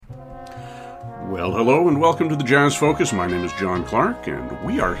Well, hello and welcome to the Jazz Focus. My name is John Clark, and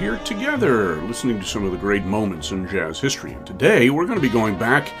we are here together listening to some of the great moments in jazz history. And today we're going to be going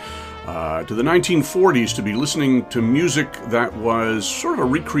back to the 1940s to be listening to music that was sort of a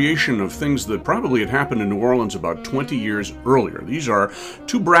recreation of things that probably had happened in New Orleans about 20 years earlier. These are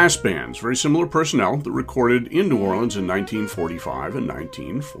two brass bands, very similar personnel, that recorded in New Orleans in 1945 and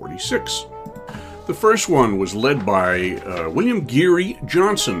 1946. The first one was led by William Geary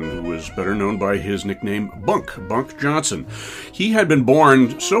Johnson, who was better known by his nickname Bunk Johnson. He had been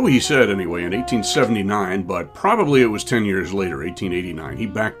born, so he said anyway, in 1879, but probably it was 10 years later, 1889. He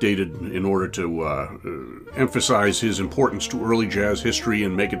backdated in order to emphasize his importance to early jazz history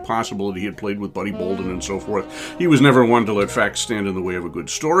and make it possible that he had played with Buddy Bolden and so forth. He was never one to let facts stand in the way of a good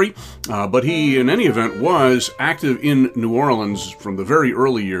story, but he, in any event, was active in New Orleans from the very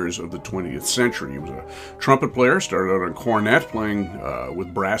early years of the 20th century. He was a trumpet player, started out on cornet, playing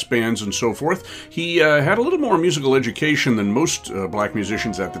with brass bands and so forth. He had a little more musical education than most black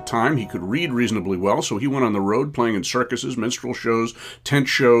musicians at the time. He could read reasonably well, so he went on the road playing in circuses, minstrel shows, tent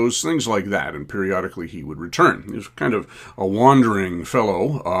shows, things like that, and periodically he would return. He was kind of a wandering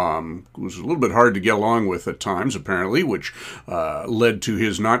fellow, who was a little bit hard to get along with at times, apparently, which led to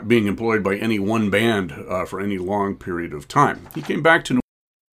his not being employed by any one band for any long period of time. He came back to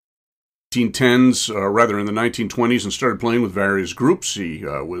 1910s, in the 1920s, and started playing with various groups. He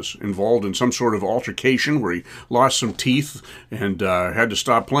was involved in some sort of altercation where he lost some teeth and had to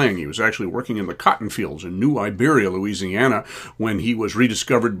stop playing. He was actually working in the cotton fields in New Iberia, Louisiana, when he was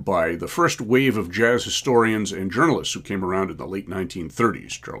rediscovered by the first wave of jazz historians and journalists who came around in the late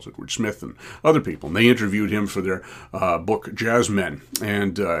 1930s, Charles Edward Smith and other people. And they interviewed him for their book, Jazz Men.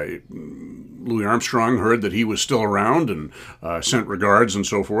 And Louis Armstrong heard that he was still around and sent regards and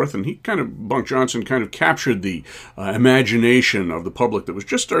so forth, and Bunk Johnson kind of captured the imagination of the public that was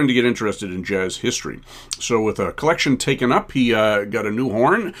just starting to get interested in jazz history. So with a collection taken up, he got a new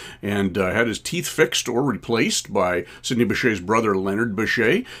horn and had his teeth fixed or replaced by Sidney Bechet's brother Leonard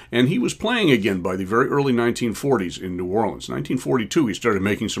Bechet, and he was playing again by the very early 1940s in New Orleans. 1942, he started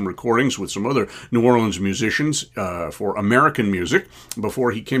making some recordings with some other New Orleans musicians for American music before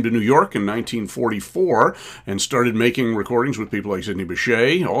he came to New York in 1944 and started making recordings with people like Sidney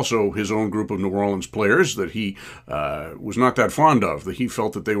Bechet, also his own group of New Orleans players that he was not that fond of, that he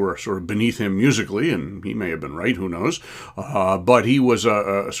felt that they were sort of beneath him musically, and he may have been right, who knows. But he was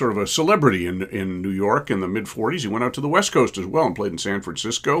a sort of a celebrity in New York in the mid-40s. He went out to the West Coast as well and played in San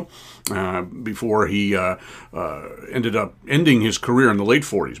Francisco before he ended up ending his career in the late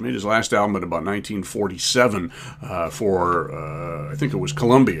 40s. Made his last album at about 1947 for, I think it was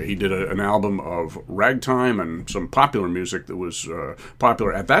Columbia. He did an album of ragtime and some popular music that was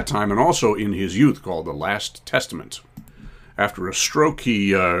popular at that time and also in his youth, called The Last Testament. After a stroke,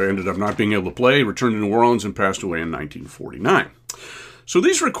 he ended up not being able to play, returned to New Orleans, and passed away in 1949. So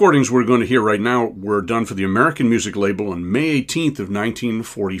these recordings we're going to hear right now were done for the American music label on May 18th of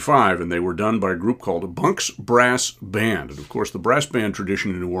 1945, and they were done by a group called Bunk's Brass Band. And of course, the brass band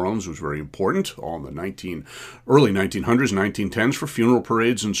tradition in New Orleans was very important, all in the early 1900s, 1910s, for funeral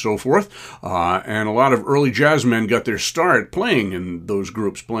parades and so forth. And a lot of early jazz men got their start playing in those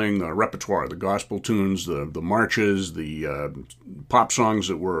groups, playing the repertoire, the gospel tunes, the marches, the pop songs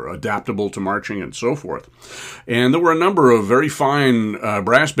that were adaptable to marching and so forth. And there were a number of very fine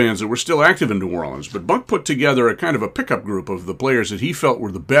brass bands that were still active in New Orleans, but Bunk put together a kind of a pickup group of the players that he felt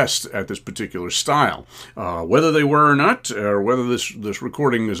were the best at this particular style. Whether they were or not, or whether this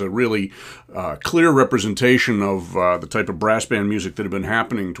recording is a really clear representation of the type of brass band music that had been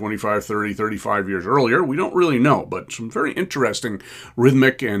happening 25, 30, 35 years earlier, we don't really know, but some very interesting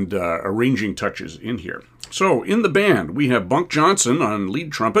rhythmic and arranging touches in here. So, in the band, we have Bunk Johnson on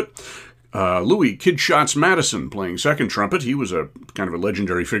lead trumpet, Louis Kid Shots Madison playing second trumpet. He was a kind of a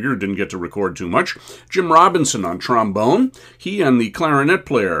legendary figure, didn't get to record too much. Jim Robinson on trombone. He and the clarinet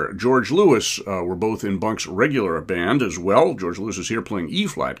player, George Lewis, were both in Bunk's regular band as well. George Lewis is here playing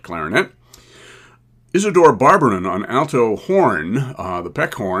E-flat clarinet. Isidore Barberin on alto horn, the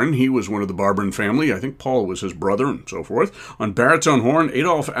Peck horn. He was one of the Barberin family. I think Paul was his brother and so forth. On baritone horn,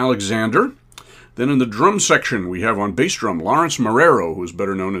 Adolph Alexander. Then in the drum section, we have on bass drum Lawrence Marrero, who is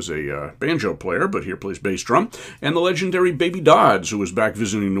better known as a banjo player, but here plays bass drum, and the legendary Baby Dodds, who was back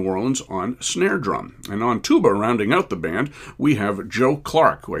visiting New Orleans on snare drum. And on tuba, rounding out the band, we have Joe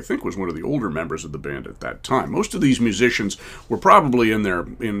Clark, who I think was one of the older members of the band at that time. Most of these musicians were probably in their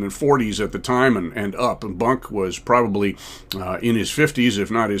 40s at the time and up, and Bunk was probably in his 50s, if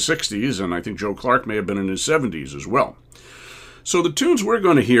not his 60s, and I think Joe Clark may have been in his 70s as well. So the tunes we're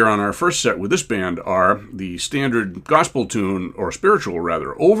going to hear on our first set with this band are the standard gospel tune, or spiritual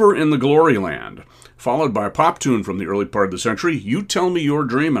rather, Over in the Glory Land, followed by a pop tune from the early part of the century, You Tell Me Your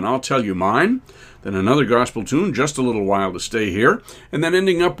Dream and I'll Tell You Mine, then another gospel tune, Just a Little While to Stay Here, and then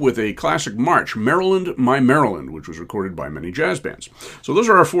ending up with a classic march, Maryland, My Maryland, which was recorded by many jazz bands. So those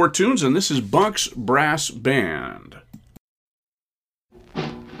are our 4 tunes, and this is Bunk's Brass Band.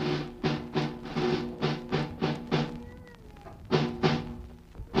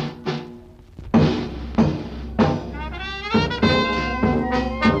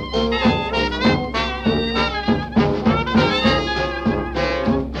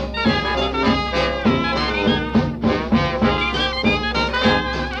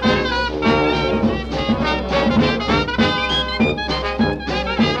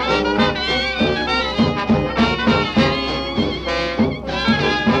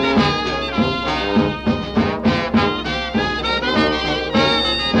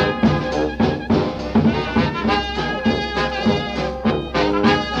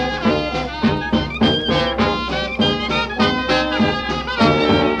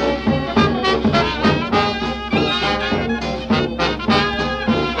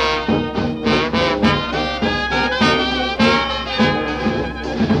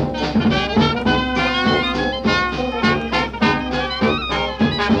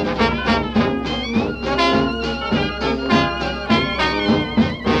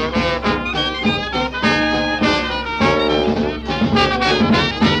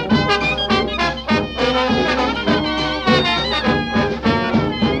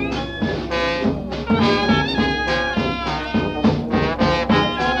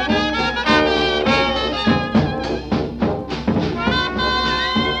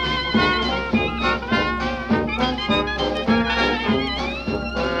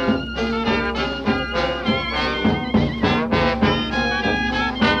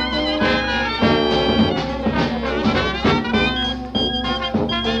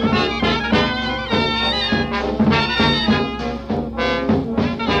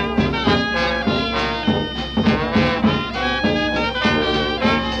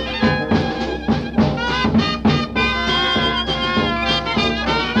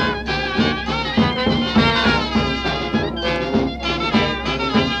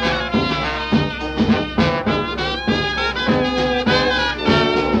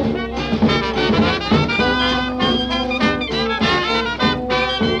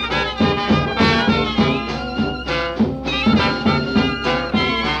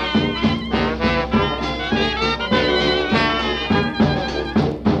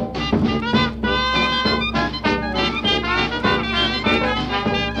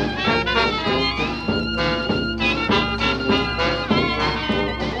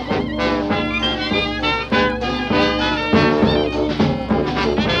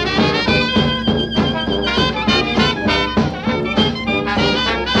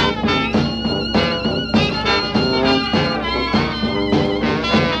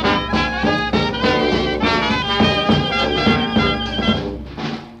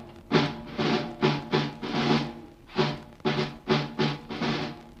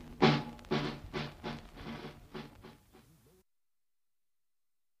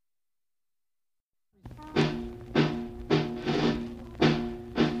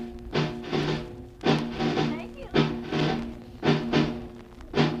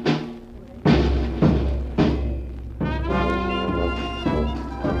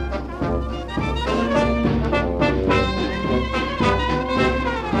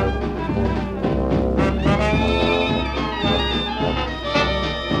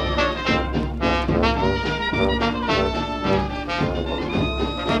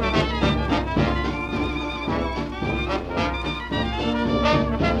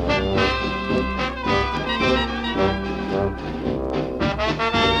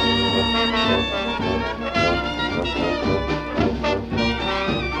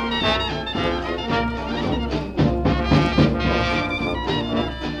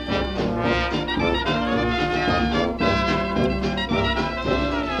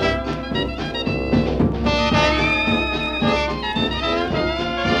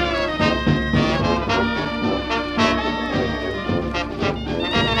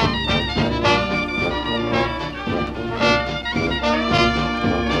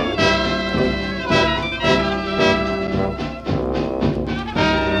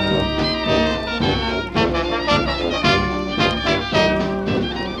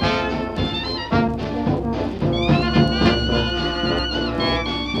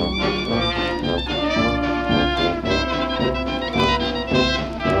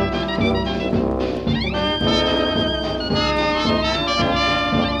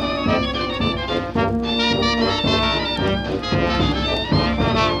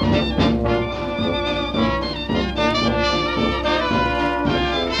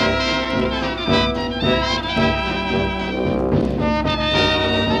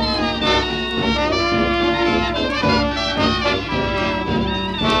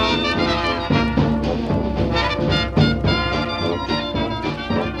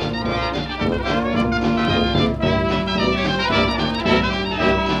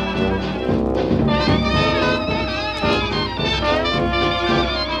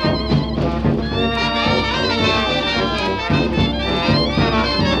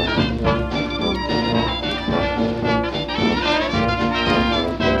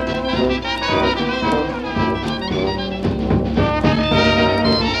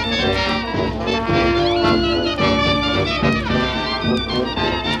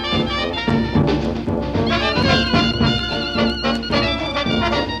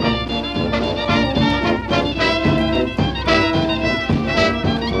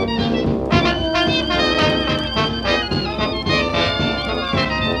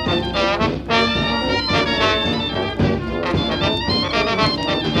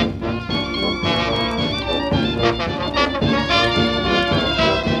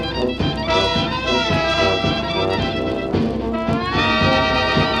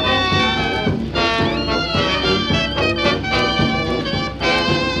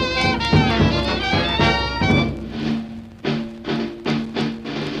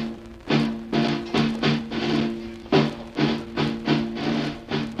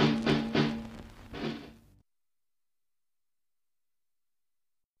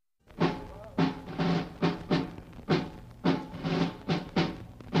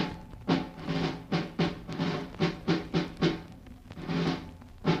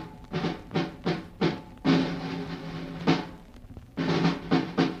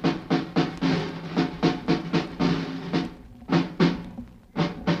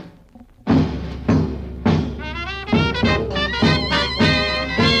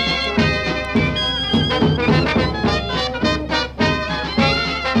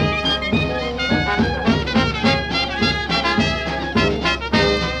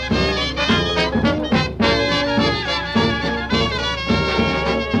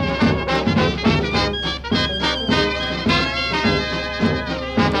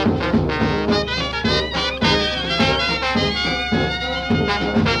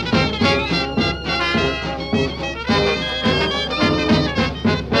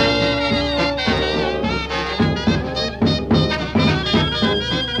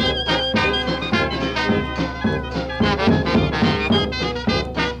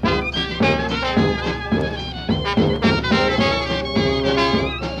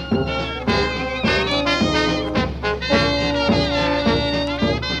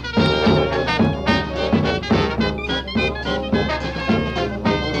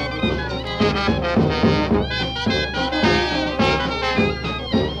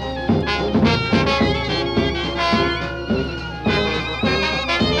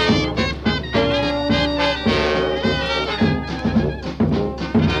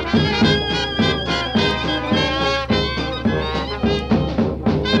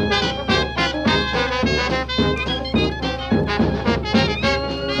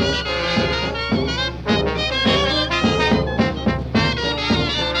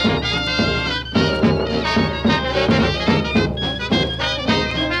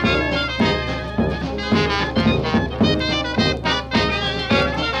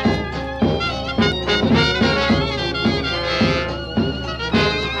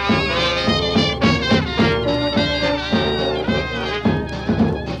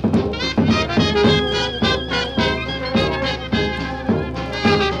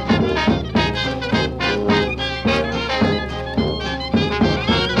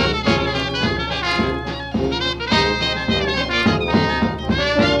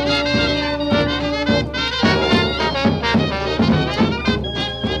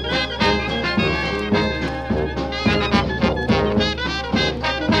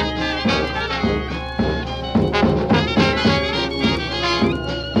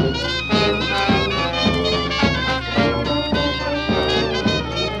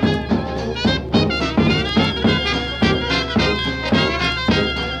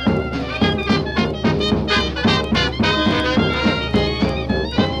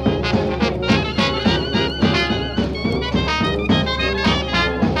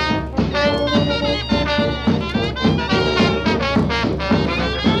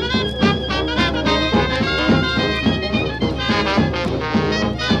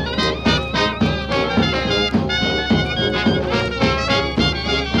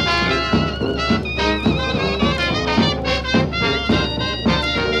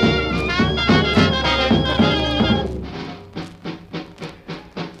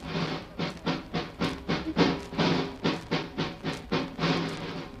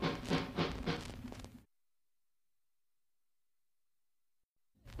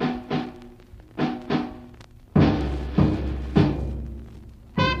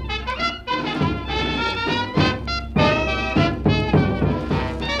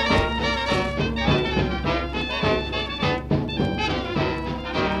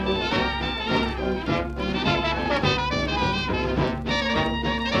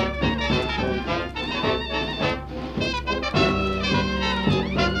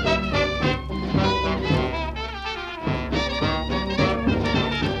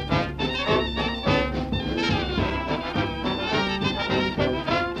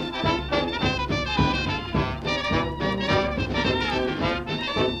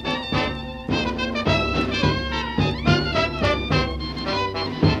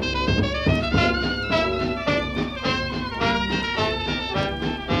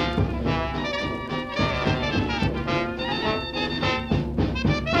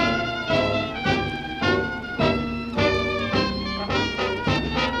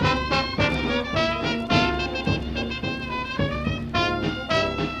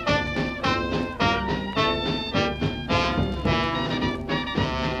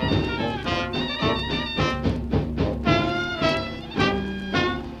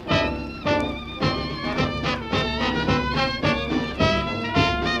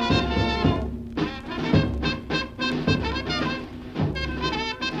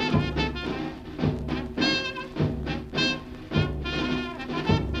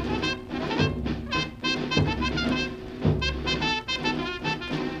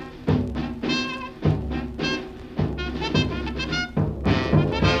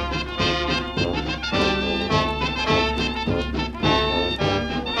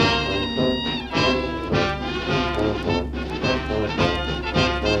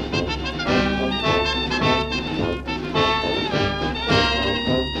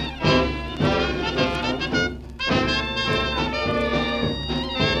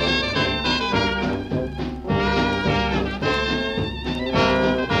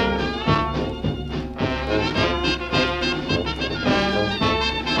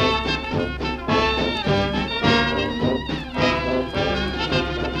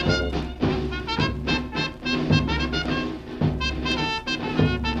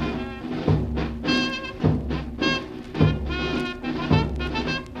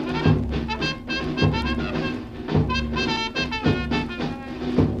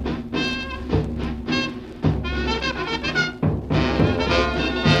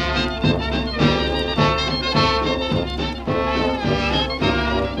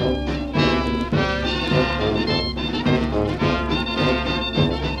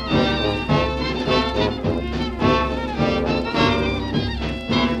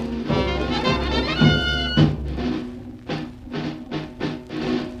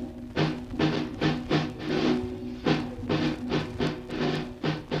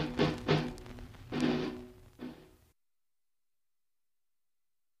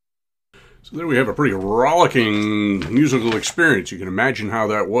 So there we have a pretty rollicking musical experience. You can imagine how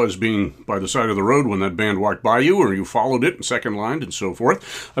that was being by the side of the road when that band walked by you, or you followed it in second line and so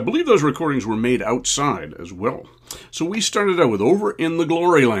forth. I believe those recordings were made outside as well. So we started out with Over in the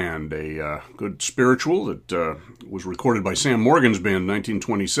Glory Land, a good spiritual that was recorded by Sam Morgan's band in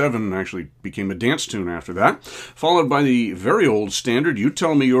 1927 and actually became a dance tune after that, followed by the very old standard, You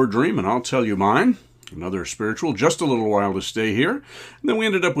Tell Me Your Dream and I'll Tell You Mine. Another spiritual, Just a Little While to Stay Here. And then we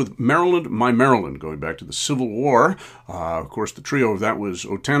ended up with Maryland, My Maryland, going back to the Civil War. Of course, the trio of that was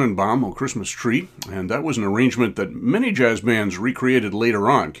O Tannenbaum, O Christmas Tree, and that was an arrangement that many jazz bands recreated later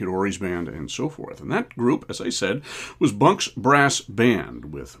on, Kid Ory's band and so forth. And that group, as I said, was Bunk's brass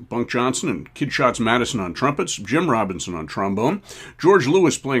band, with Bunk Johnson and Kid Shots Madison on trumpets, Jim Robinson on trombone, George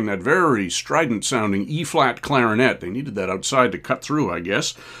Lewis playing that very strident-sounding E-flat clarinet. They needed that outside to cut through, I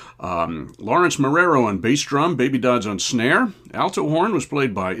guess. Lawrence Marrero on bass drum, Baby Dodds on snare. Alto horn was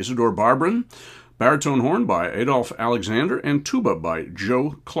played by Isidore Barbron, baritone horn by Adolph Alexander, and tuba by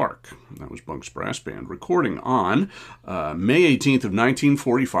Joe Clark. That was Bunk's brass band, recording on May 18th of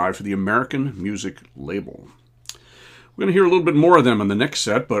 1945 for the American Music label. We're going to hear a little bit more of them in the next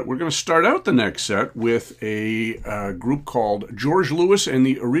set, but we're going to start out the next set with a group called George Lewis and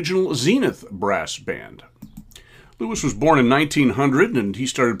the Original Zenith Brass Band. Lewis was born in 1900, and he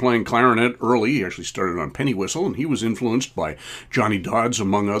started playing clarinet early. He actually started on penny whistle, and he was influenced by Johnny Dodds,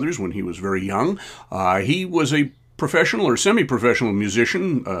 among others, when he was very young. He was a professional or semi-professional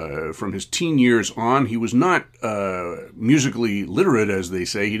musician from his teen years on. He was not musically literate, as they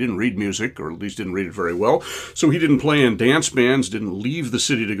say. He didn't read music, or at least didn't read it very well. So he didn't play in dance bands, didn't leave the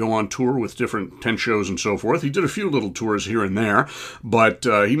city to go on tour with different tent shows and so forth. He did a few little tours here and there, but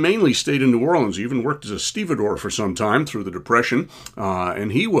he mainly stayed in New Orleans. He even worked as a stevedore for some time through the Depression,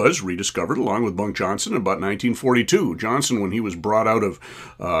 and he was rediscovered along with Bunk Johnson in about 1942. Johnson, when he was brought out of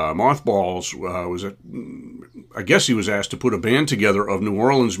mothballs, I guess he was asked to put a band together of New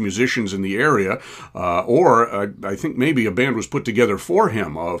Orleans musicians in the area, or I think maybe a band was put together for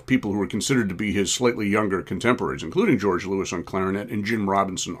him of people who were considered to be his slightly younger contemporaries, including George Lewis on clarinet and Jim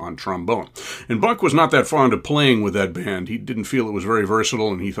Robinson on trombone. And Bunk was not that fond of playing with that band. He didn't feel it was very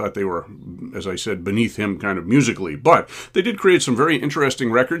versatile, and he thought they were, as I said, beneath him kind of musically. But they did create some very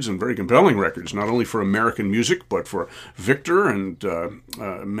interesting records and very compelling records, not only for American music, but for Victor, and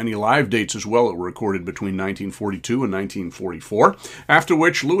many live dates as well that were recorded between 1942 and 1944, after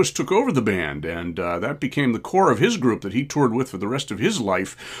which Lewis took over the band, and that became the core of his group that he toured with for the rest of his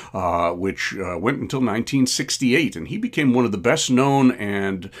life, which went until 1968, and he became one of the best known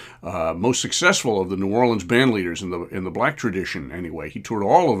and most successful of the New Orleans band leaders in the black tradition anyway. He toured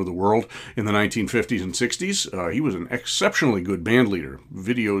all over the world in the 1950s and 60s. He was an exceptionally good band leader.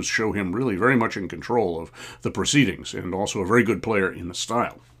 Videos show him really very much in control of the proceedings, and also a very good player in the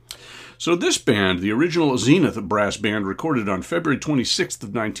style. So this band, the Original Zenith Brass Band, recorded on February 26th of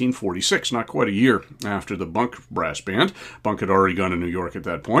 1946, not quite a year after the Bunk Brass Band. Bunk had already gone to New York at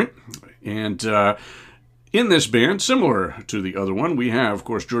that point. And in this band, similar to the other one, we have, of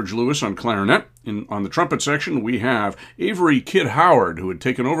course, George Lewis on clarinet. On the trumpet section, we have Avery Kid Howard, who had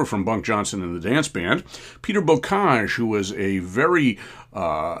taken over from Bunk Johnson in the dance band. Peter Bocage, who was a very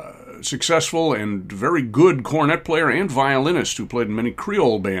successful and very good cornet player and violinist who played in many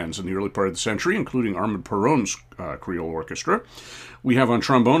Creole bands in the early part of the century, including Armand Perron's Creole Orchestra. We have on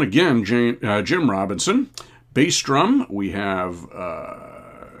trombone, again, Jim Robinson. Bass drum, we have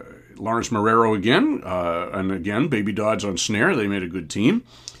Lawrence Marrero again, and again, Baby Dodds on snare. They made a good team.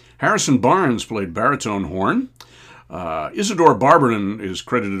 Harrison Barnes played baritone horn. Isidore Barbron is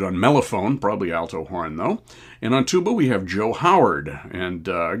credited on mellophone, probably alto horn though. And on tuba we have Joe Howard. And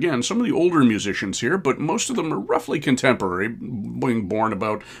again, some of the older musicians here, but most of them are roughly contemporary, being born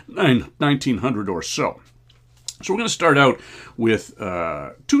about 1900 or so. So we're going to start out with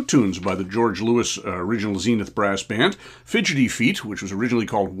two tunes by the George Lewis Original Zenith Brass Band. Fidgety Feet, which was originally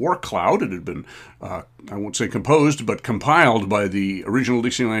called War Cloud. It had been, I won't say composed, but compiled by the Original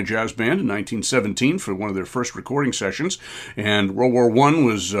Dixieland Jazz Band in 1917 for one of their first recording sessions. And World War I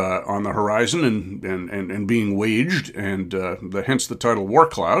was on the horizon and being waged, and hence the title War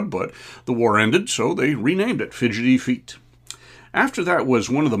Cloud. But the war ended, so they renamed it Fidgety Feet. After that was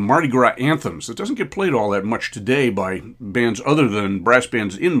one of the Mardi Gras anthems that doesn't get played all that much today by bands other than brass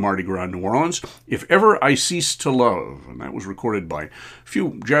bands in Mardi Gras, New Orleans, If Ever I Cease to Love. And that was recorded by a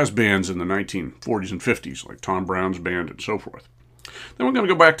few jazz bands in the 1940s and 50s, like Tom Brown's band and so forth. Then we're going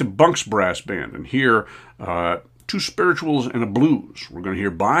to go back to Bunk's brass band and hear two spirituals and a blues. We're going to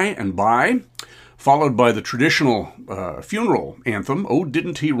hear By and By, followed by the traditional funeral anthem, Oh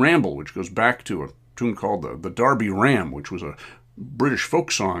Didn't He Ramble, which goes back to a tune called the Darby Ram, which was a British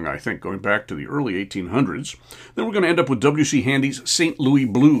folk song, I think, going back to the early 1800s. Then we're going to end up with W.C. Handy's St. Louis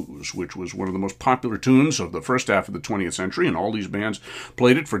Blues, which was one of the most popular tunes of the first half of the 20th century, and all these bands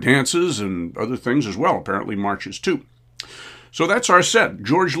played it for dances and other things as well, apparently marches too. So that's our set.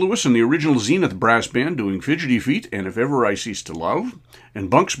 George Lewis and the original Zenith Brass Band doing Fidgety Feet and If Ever I Cease to Love, and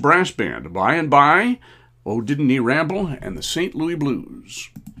Bunk's Brass Band, By and By, Oh Didn't He Ramble, and the St. Louis Blues.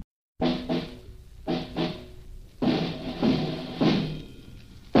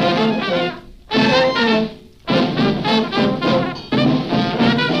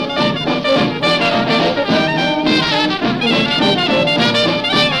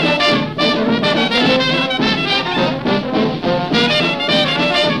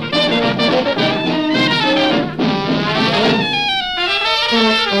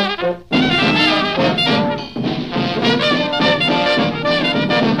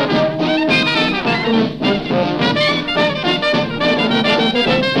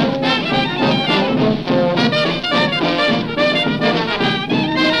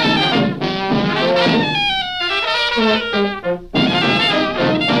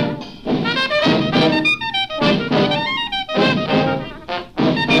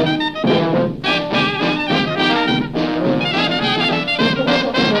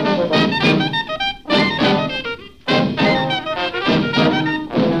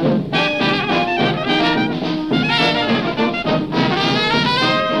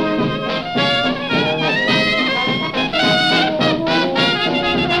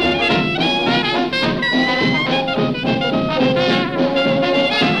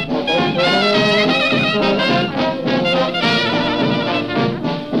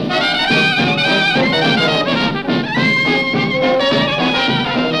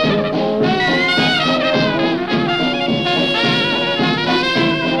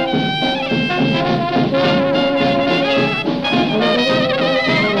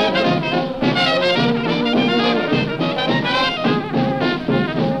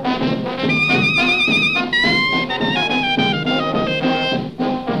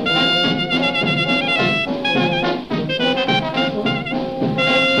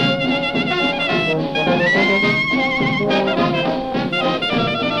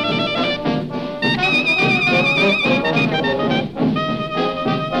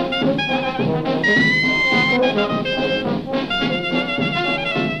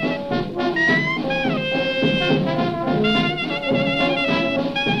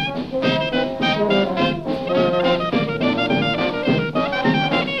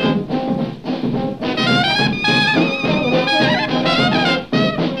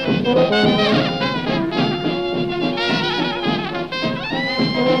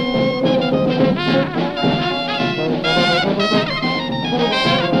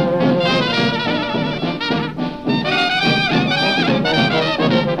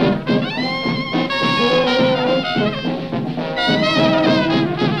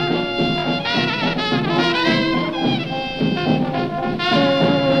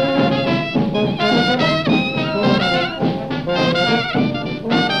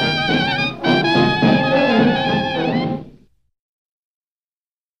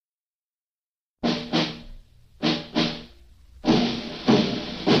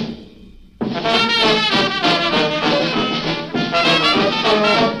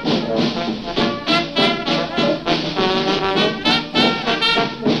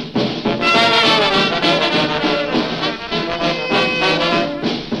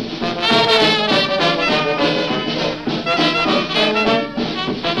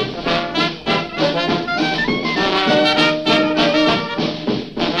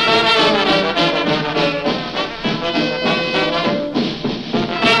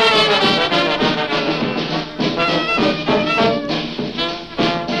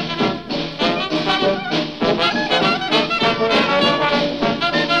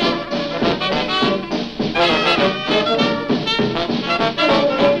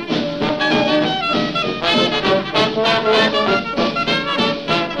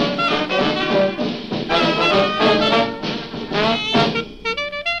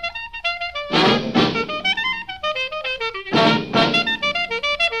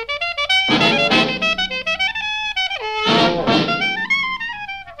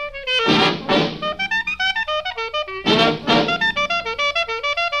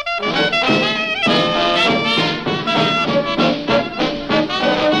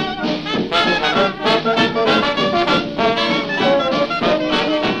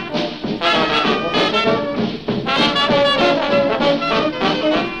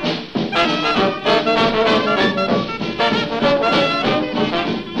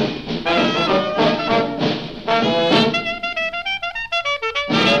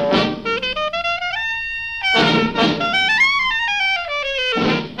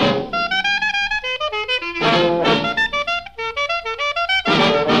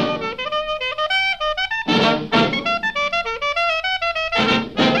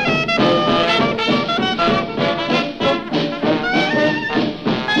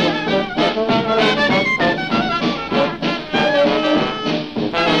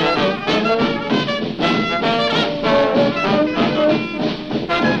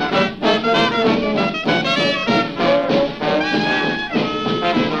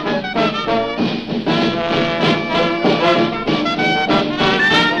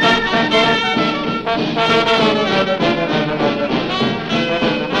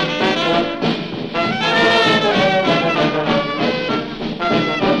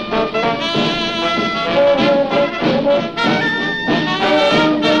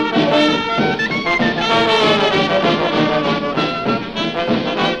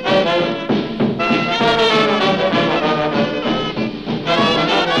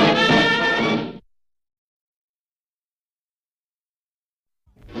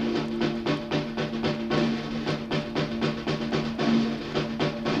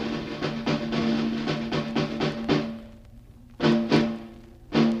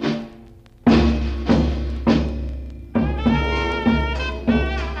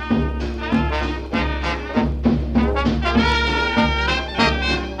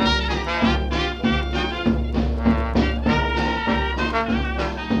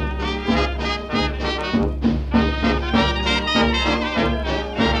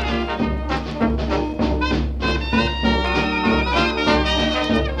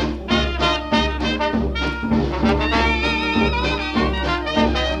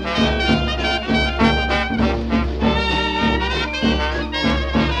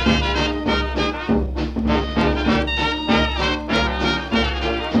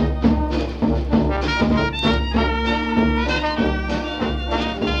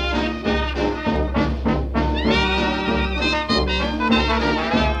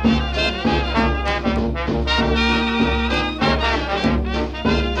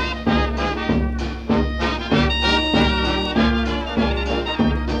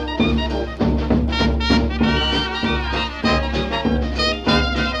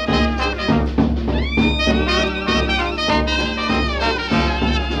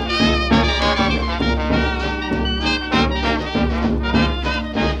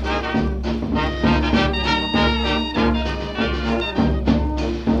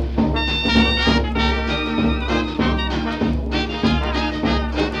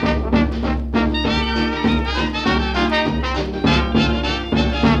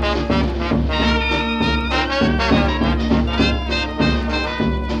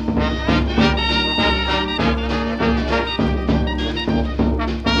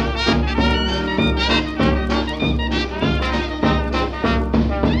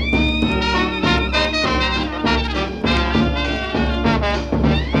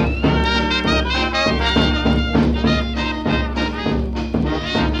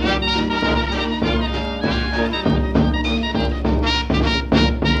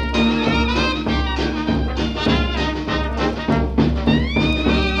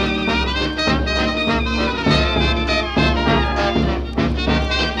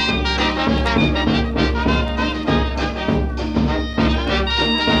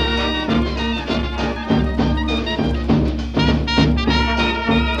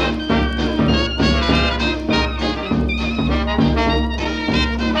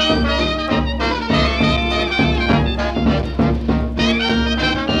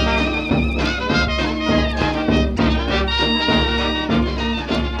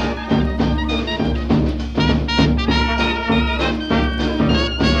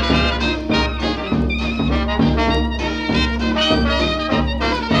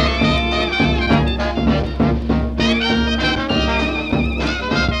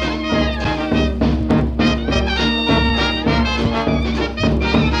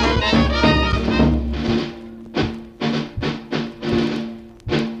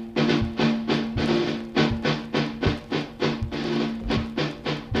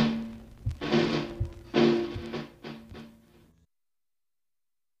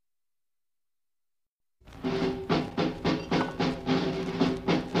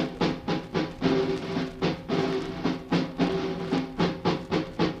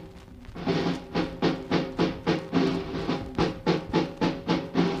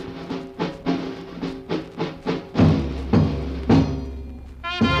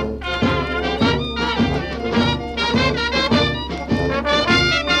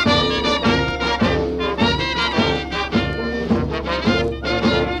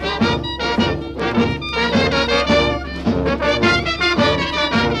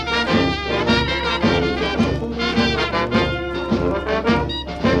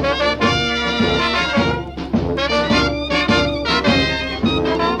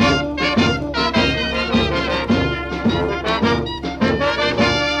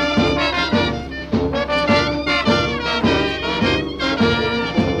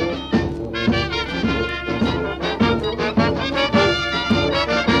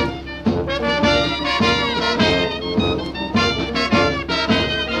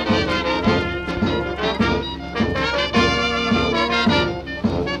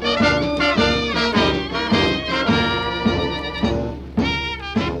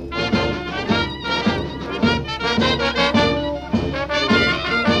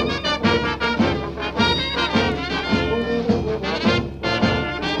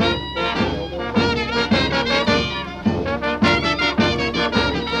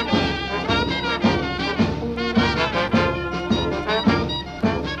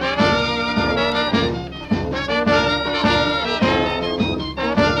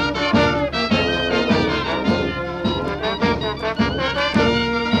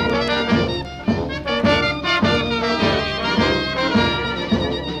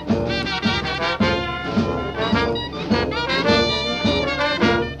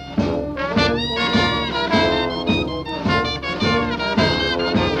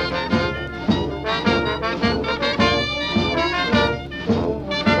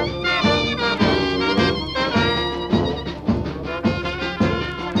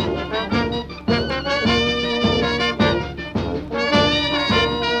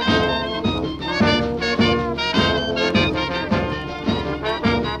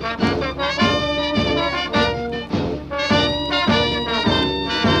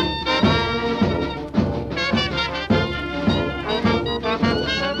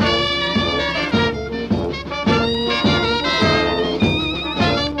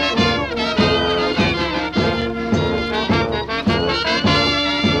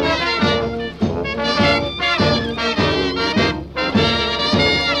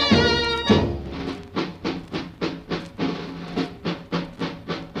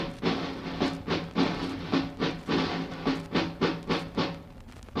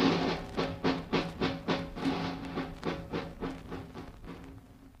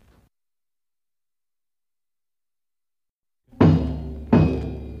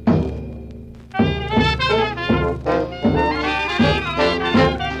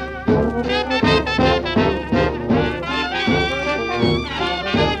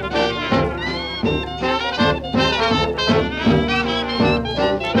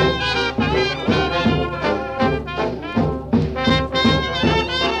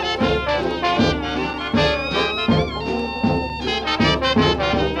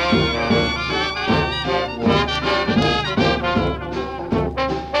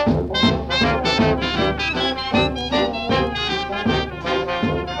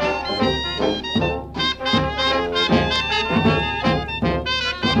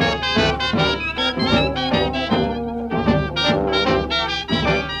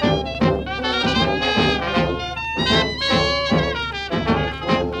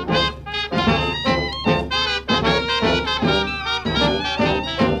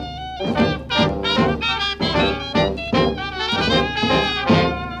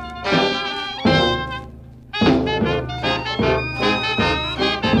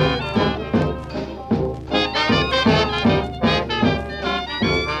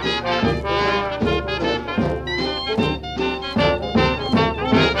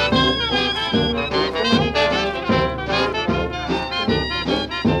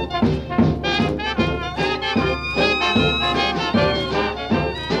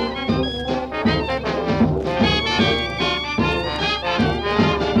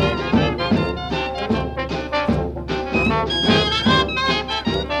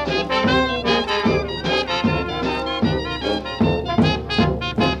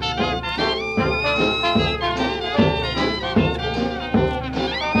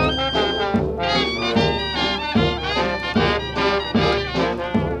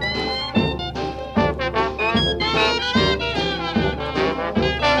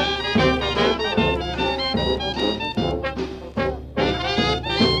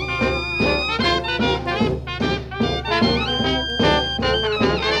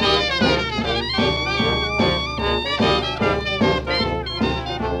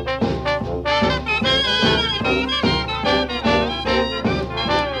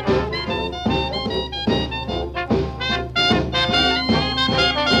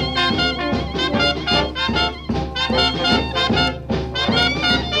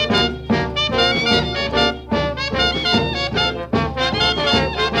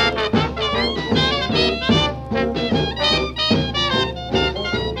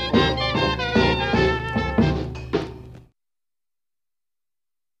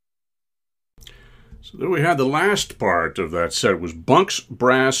 Then we had the last part of that set was Bunk's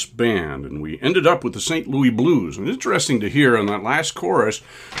Brass Band, and we ended up with the St. Louis Blues. And it's interesting to hear on that last chorus,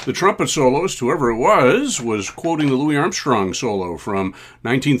 the trumpet soloist, whoever it was quoting the Louis Armstrong solo from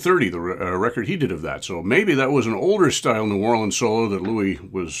 1930, the record he did of that. So maybe that was an older style New Orleans solo that Louis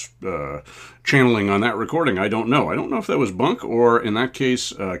was channeling on that recording. I don't know. I don't know if that was Bunk or, in that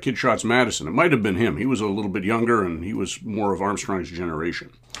case, Kid Shots Madison. It might have been him. He was a little bit younger, and he was more of Armstrong's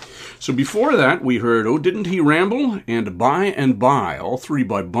generation. So before that, we heard Oh Didn't He Ramble and By, all three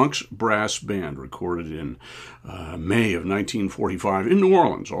by Bunk's Brass Band, recorded in May of 1945 in New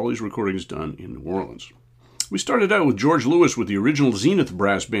Orleans. All these recordings done in New Orleans. We started out with George Lewis with the original Zenith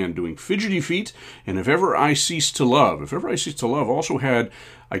Brass Band doing Fidgety Feet and If Ever I Cease to Love. If Ever I Cease to Love also had,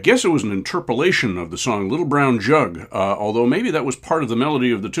 I guess it was an interpolation of the song Little Brown Jug, although maybe that was part of the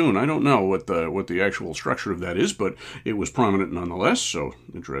melody of the tune. I don't know what the actual structure of that is, but it was prominent nonetheless, so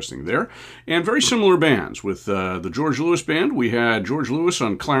interesting there. And very similar bands. With the George Lewis Band, we had George Lewis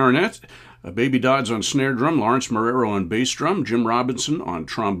on clarinet, Baby Dodds on snare drum, Lawrence Marrero on bass drum, Jim Robinson on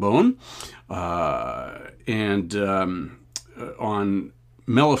trombone, and on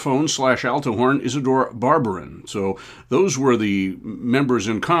mellophone / alto horn, Isidore Barberin. So those were the members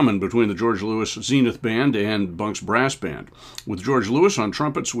in common between the George Lewis Zenith Band and Bunk's Brass Band. With George Lewis on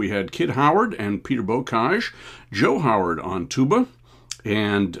trumpets, we had Kid Howard and Peter Bocage, Joe Howard on tuba,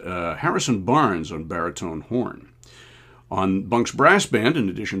 and Harrison Barnes on baritone horn. On Bunk's Brass Band, in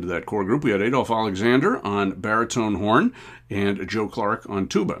addition to that core group, we had Adolph Alexander on baritone horn and Joe Clark on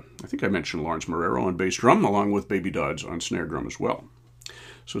tuba. I think I mentioned Lawrence Marrero on bass drum, along with Baby Dodds on snare drum as well.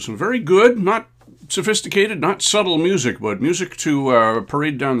 So some very good, not sophisticated, not subtle music, but music to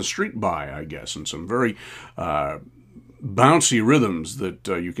parade down the street by, I guess, and some very bouncy rhythms that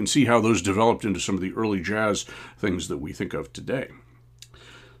you can see how those developed into some of the early jazz things that we think of today.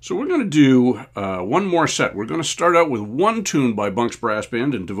 So we're going to do one more set. We're going to start out with one tune by Bunk's Brass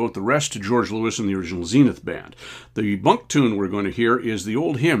Band and devote the rest to George Lewis and the original Zenith Band. The Bunk tune we're going to hear is the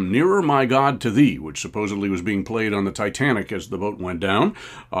old hymn, Nearer My God to Thee, which supposedly was being played on the Titanic as the boat went down.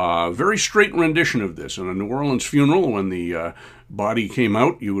 Very straight rendition of this. In a New Orleans funeral, when the body came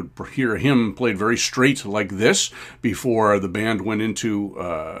out, you would hear a hymn played very straight like this before the band went into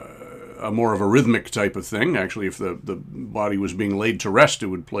more of a rhythmic type of thing. Actually, if the body was being laid to rest, it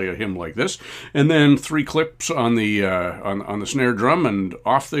would play a hymn like this. And then 3 clips on the on the snare drum, and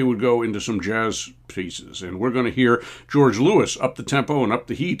off they would go into some jazz pieces. And we're going to hear George Lewis up the tempo and up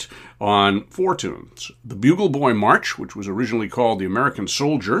the heat on 4 tunes. The Bugle Boy March, which was originally called The American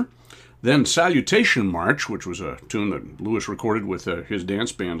Soldier. Then Salutation March, which was a tune that Lewis recorded with his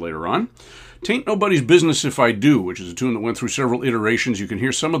dance band later on. Tain't Nobody's Business If I Do, which is a tune that went through several iterations. You can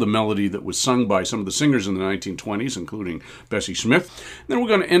hear some of the melody that was sung by some of the singers in the 1920s, including Bessie Smith. And then we're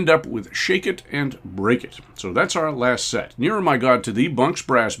going to end up with Shake It and Break It. So that's our last set. Nearer My God to Thee, Bunk's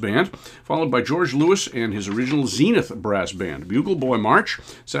Brass Band, followed by George Lewis and his original Zenith Brass Band. Bugle Boy March,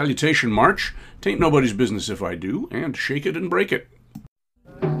 Salutation March, Tain't Nobody's Business If I Do, and Shake It and Break It.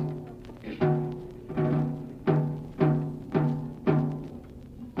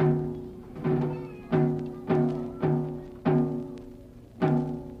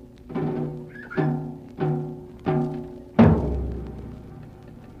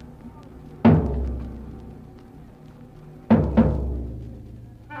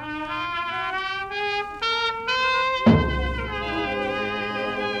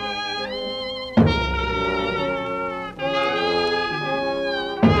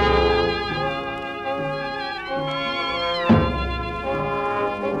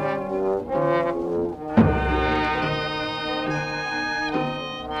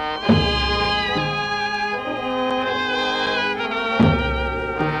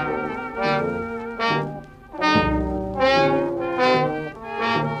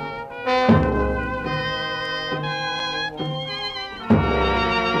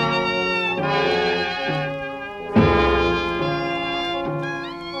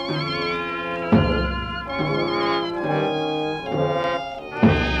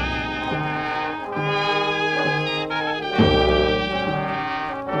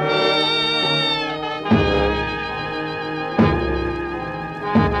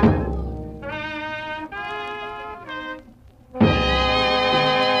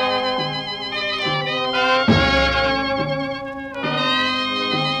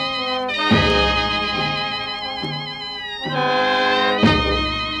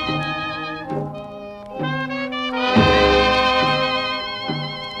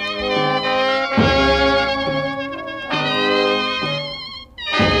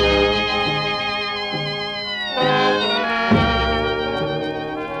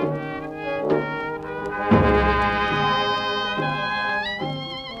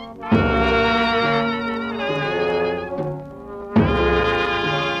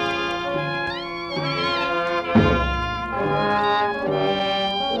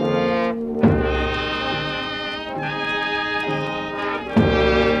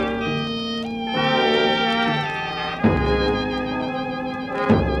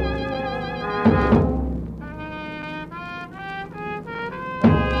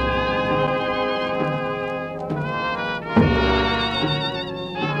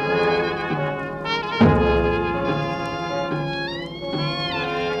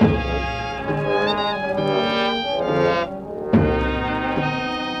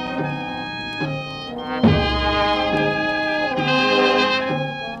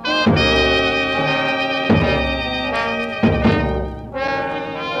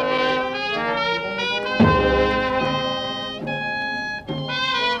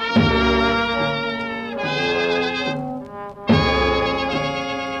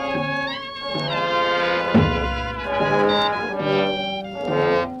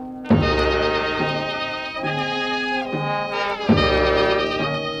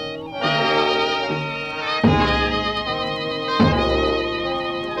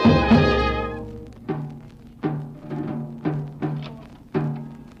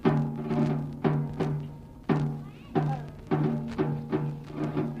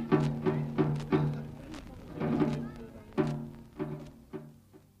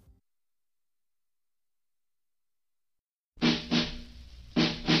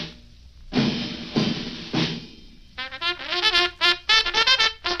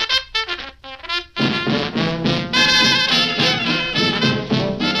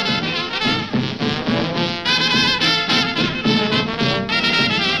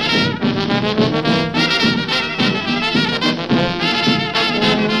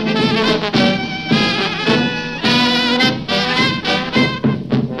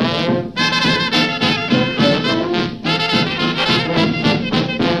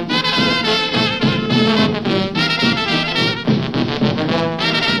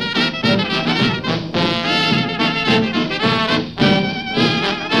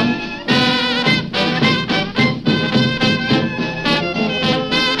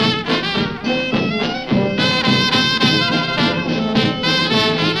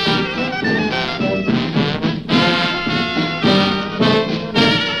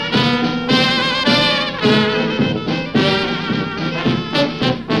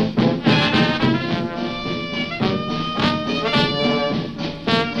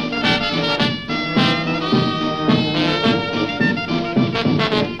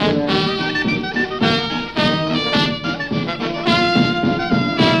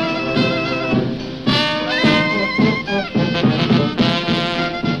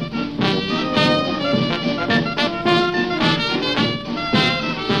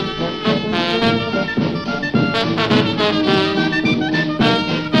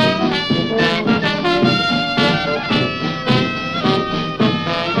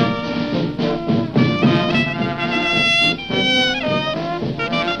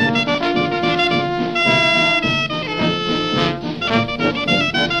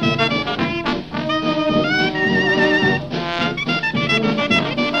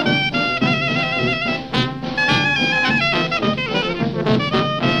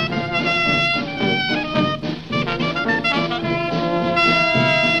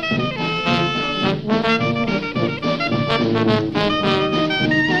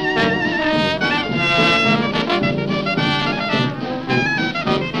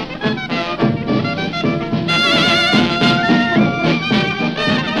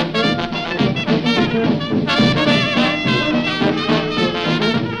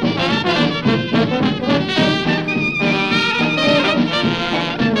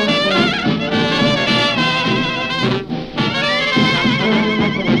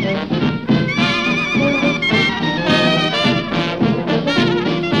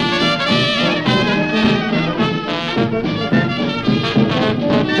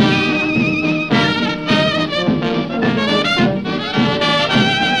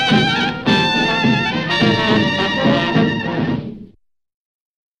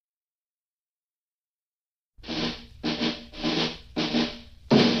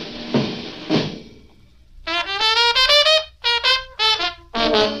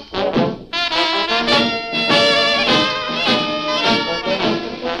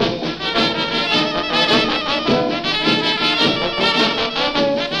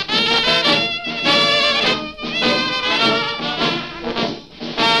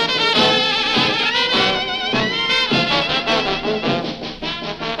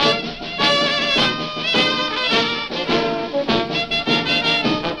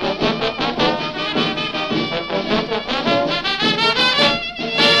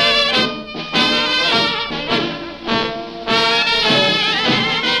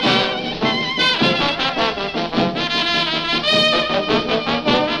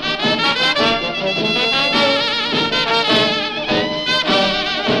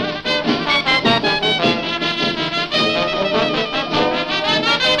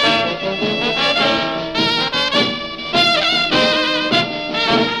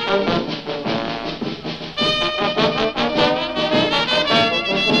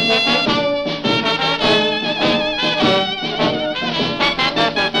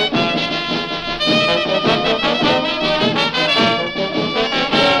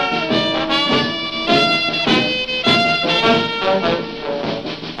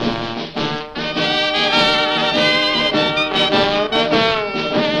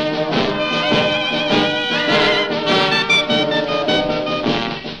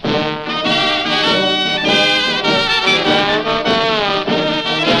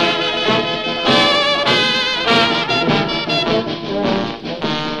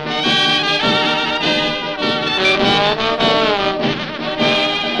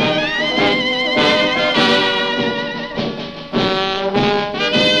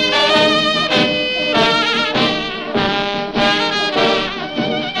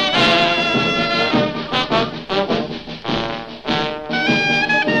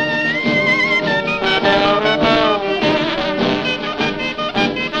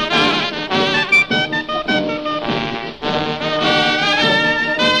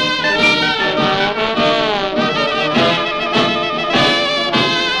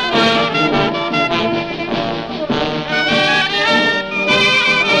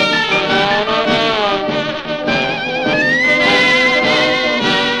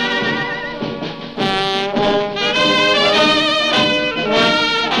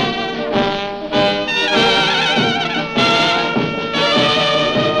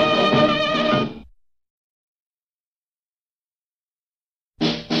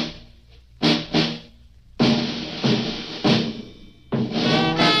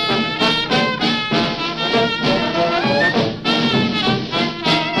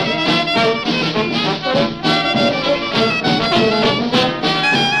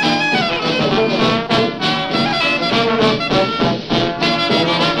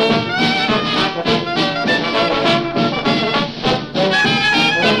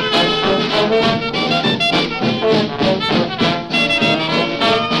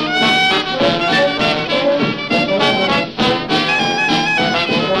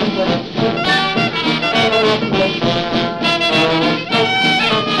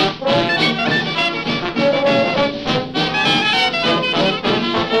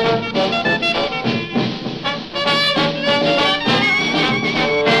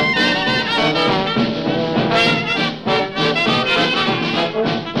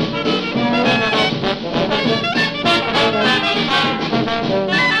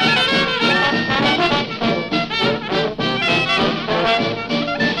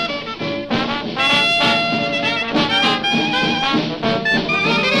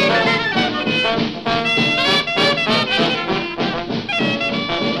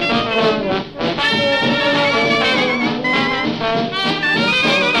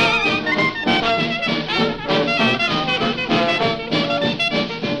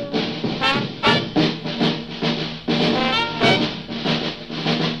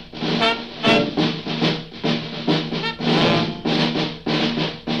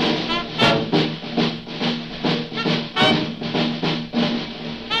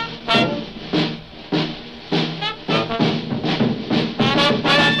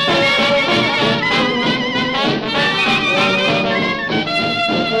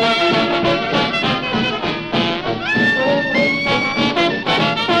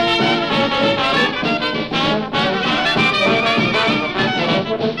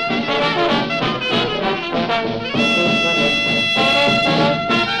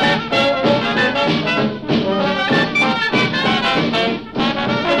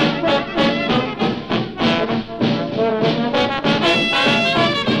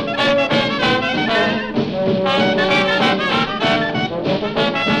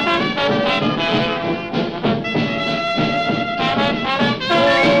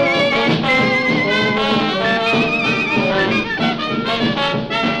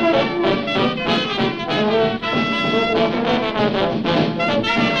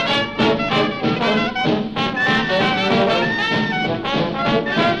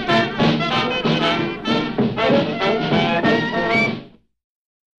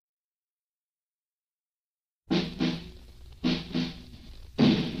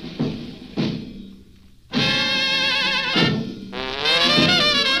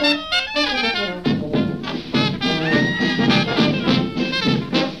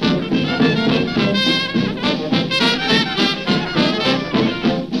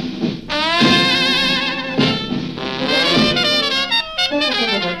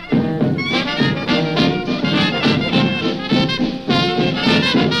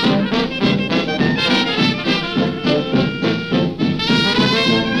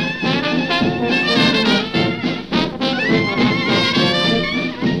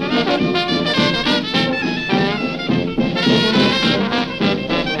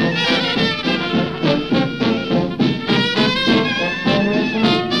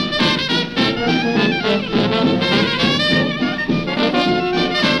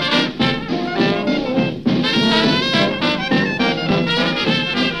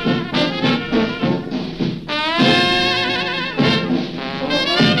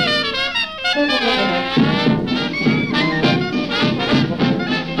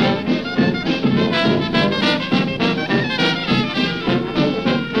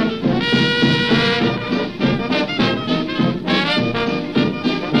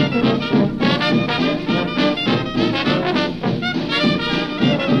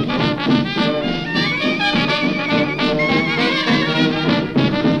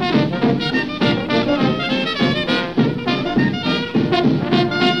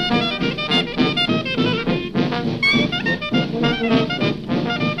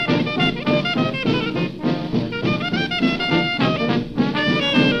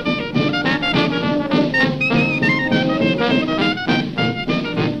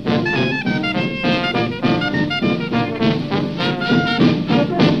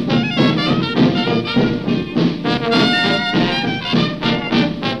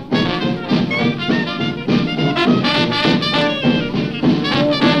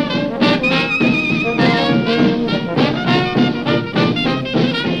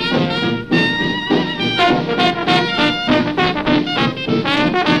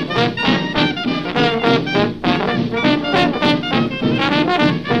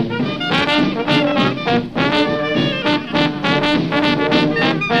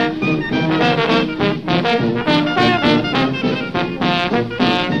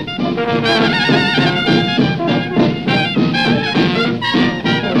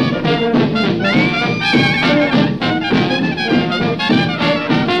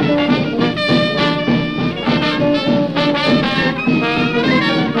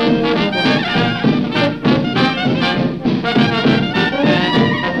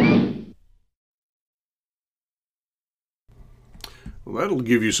 that'll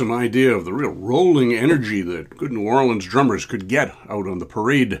give you some idea of the real rolling energy that good New Orleans drummers could get out on the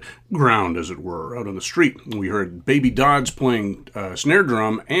parade ground, as it were, out on the street. We heard Baby Dodds playing snare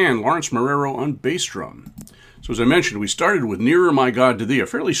drum and Lawrence Marrero on bass drum. So as I mentioned, we started with Nearer My God to Thee, a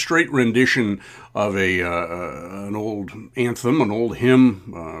fairly straight rendition of an old anthem, an old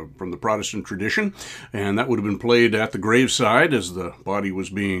hymn from the Protestant tradition, and that would have been played at the graveside as the body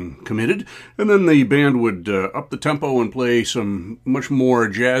was being committed, and then the band would up the tempo and play some much more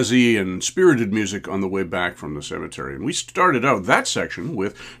jazzy and spirited music on the way back from the cemetery. And we started out that section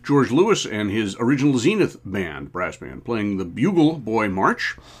with George Lewis and his original Zenith band, brass band, playing the Bugle Boy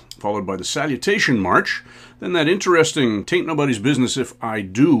March, followed by the Salutation March, then that interesting Tain't Nobody's Business If I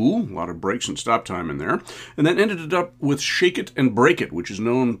Do, a lot of breaks and stop time in there, and then ended it up with Shake It and Break It, which is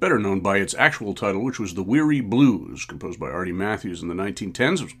better known by its actual title, which was The Weary Blues, composed by Artie Matthews in the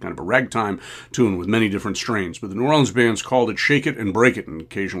 1910s. It was kind of a ragtime tune with many different strains, but the New Orleans bands called it Shake It and Break It and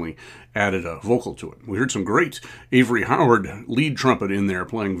occasionally added a vocal to it. We heard some great Avery Howard lead trumpet in there,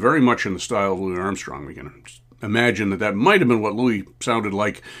 playing very much in the style of Louis Armstrong. We can imagine that might have been what Louis sounded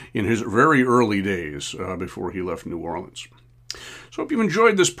like in his very early days before he left New Orleans. So I hope you've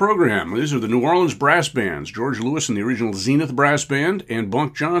enjoyed this program. These are the New Orleans brass bands, George Lewis and the original Zenith brass band, and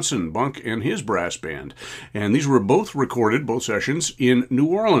Bunk Johnson, Bunk and his brass band. And these were both recorded, both sessions, in New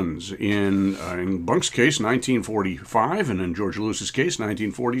Orleans, in Bunk's case, 1945, and in George Lewis's case,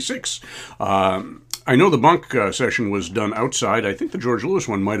 1946. I know the Bunk session was done outside. I think the George Lewis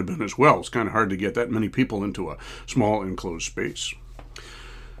one might have been as well. It's kind of hard to get that many people into a small enclosed space.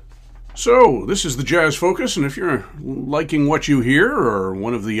 So, this is the Jazz Focus, and if you're liking what you hear, or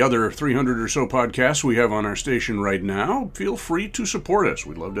one of the other 300 or so podcasts we have on our station right now, feel free to support us.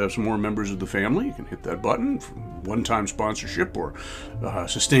 We'd love to have some more members of the family. You can hit that button for one-time sponsorship or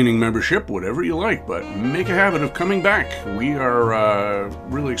sustaining membership, whatever you like, but make a habit of coming back. We are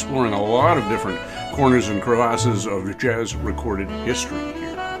really exploring a lot of different corners and crevasses of jazz recorded history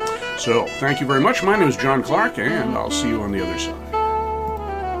here. So, thank you very much. My name is John Clark, and I'll see you on the other side.